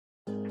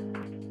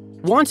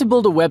Want to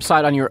build a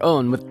website on your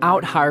own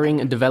without hiring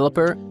a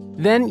developer?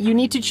 Then you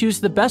need to choose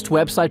the best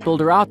website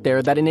builder out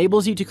there that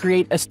enables you to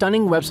create a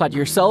stunning website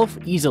yourself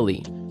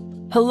easily.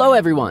 Hello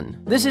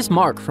everyone, this is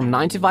Mark from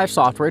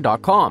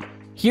 9to5software.com.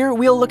 Here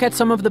we'll look at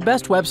some of the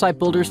best website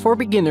builders for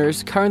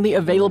beginners currently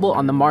available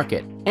on the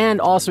market,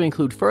 and also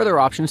include further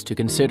options to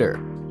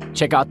consider.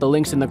 Check out the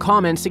links in the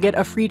comments to get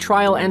a free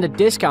trial and a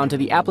discount to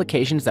the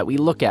applications that we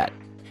look at.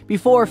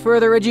 Before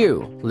further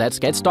ado, let's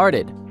get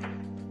started.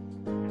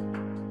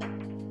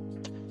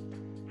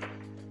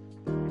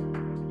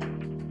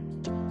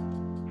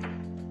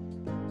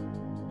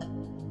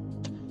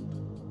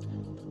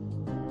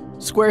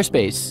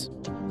 Squarespace.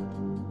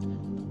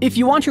 If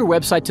you want your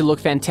website to look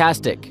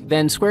fantastic,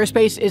 then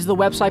Squarespace is the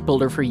website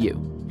builder for you.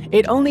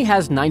 It only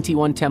has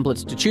 91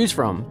 templates to choose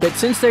from, but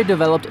since they're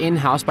developed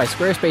in-house by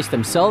Squarespace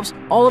themselves,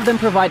 all of them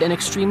provide an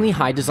extremely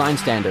high design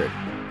standard.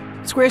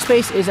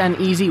 Squarespace is an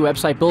easy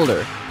website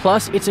builder,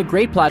 plus it's a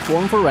great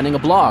platform for running a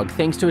blog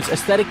thanks to its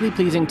aesthetically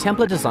pleasing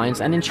template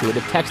designs and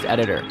intuitive text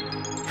editor.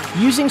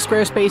 Using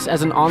Squarespace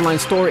as an online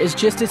store is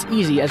just as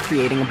easy as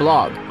creating a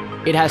blog.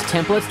 It has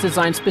templates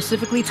designed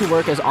specifically to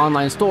work as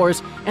online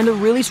stores and a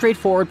really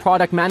straightforward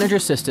product manager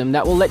system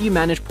that will let you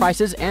manage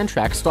prices and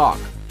track stock.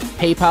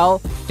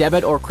 PayPal,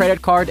 debit or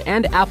credit card,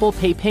 and Apple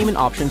Pay payment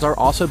options are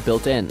also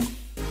built in.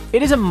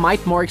 It is a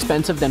mite more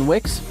expensive than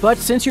Wix, but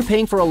since you're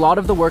paying for a lot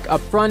of the work up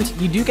front,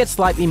 you do get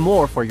slightly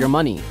more for your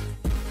money.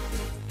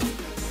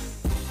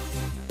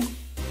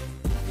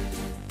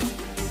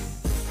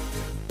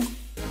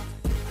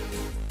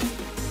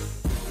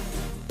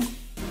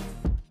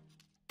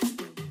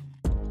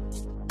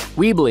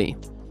 Weebly.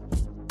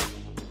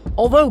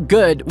 Although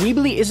good,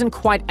 Weebly isn't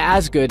quite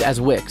as good as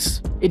Wix.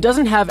 It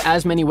doesn't have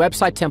as many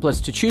website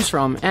templates to choose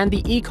from, and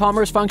the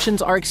e-commerce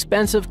functions are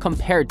expensive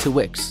compared to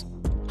Wix.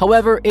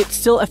 However, it's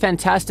still a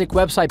fantastic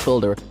website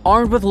builder,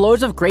 armed with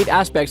loads of great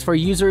aspects for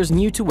users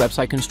new to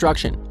website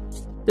construction.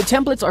 The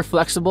templates are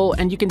flexible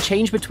and you can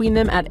change between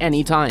them at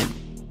any time.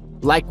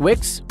 Like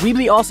Wix,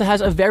 Weebly also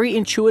has a very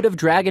intuitive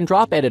drag and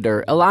drop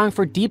editor, allowing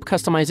for deep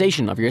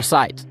customization of your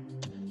site.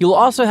 You'll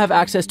also have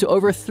access to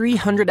over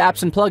 300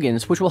 apps and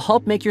plugins, which will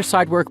help make your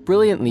site work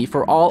brilliantly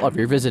for all of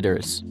your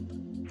visitors.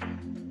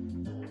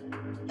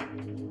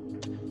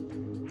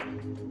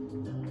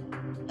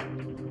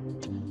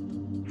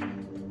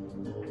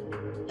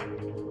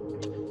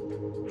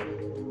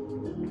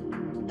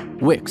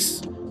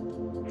 Wix.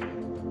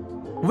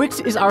 Wix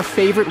is our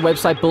favorite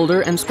website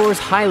builder and scores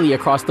highly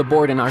across the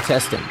board in our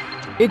testing.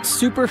 It's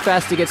super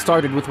fast to get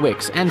started with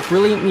Wix and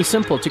brilliantly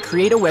simple to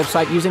create a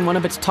website using one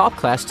of its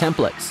top-class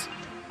templates.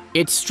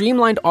 Its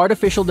streamlined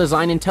Artificial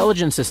Design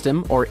Intelligence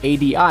System, or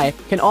ADI,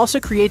 can also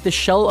create the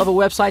shell of a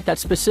website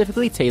that's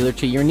specifically tailored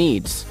to your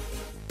needs.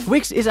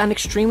 Wix is an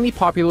extremely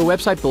popular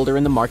website builder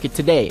in the market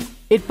today.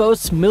 It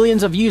boasts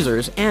millions of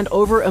users, and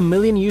over 1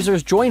 million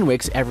users join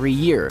Wix every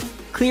year.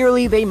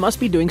 Clearly, they must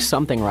be doing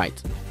something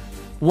right.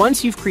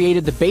 Once you've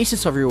created the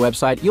basis of your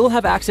website, you'll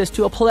have access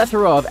to a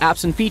plethora of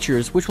apps and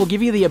features which will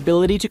give you the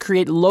ability to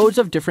create loads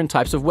of different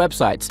types of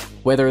websites,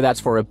 whether that's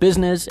for a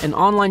business, an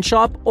online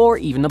shop, or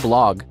even a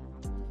blog.